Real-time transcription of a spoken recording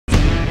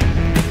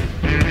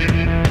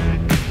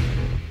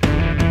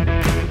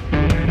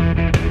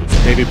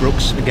maybe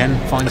Brooks again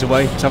finds a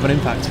way to have an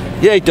impact.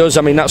 Yeah, he does.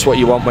 I mean, that's what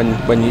you want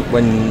when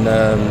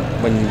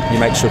you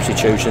make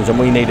substitutions, and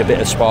we need a bit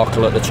of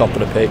sparkle at the top of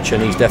the pitch,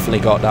 and he's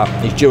definitely got that.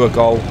 He's due a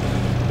goal.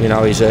 You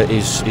know, he's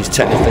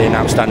technically an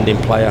outstanding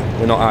player.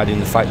 We're not hiding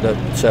the fact that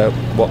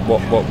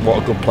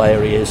what a good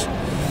player he is.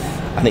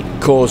 And it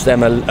caused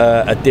them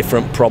a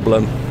different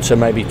problem to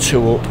maybe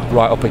two up,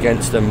 right up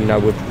against them. You know,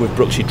 with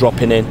Brooksy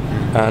dropping in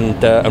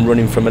and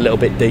running from a little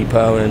bit deeper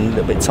and a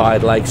little bit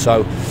tired legs.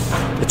 So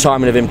the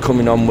timing of him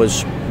coming on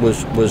was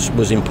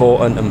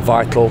important and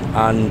vital,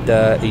 and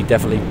he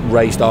definitely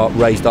raised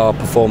our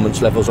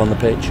performance levels on the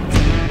pitch.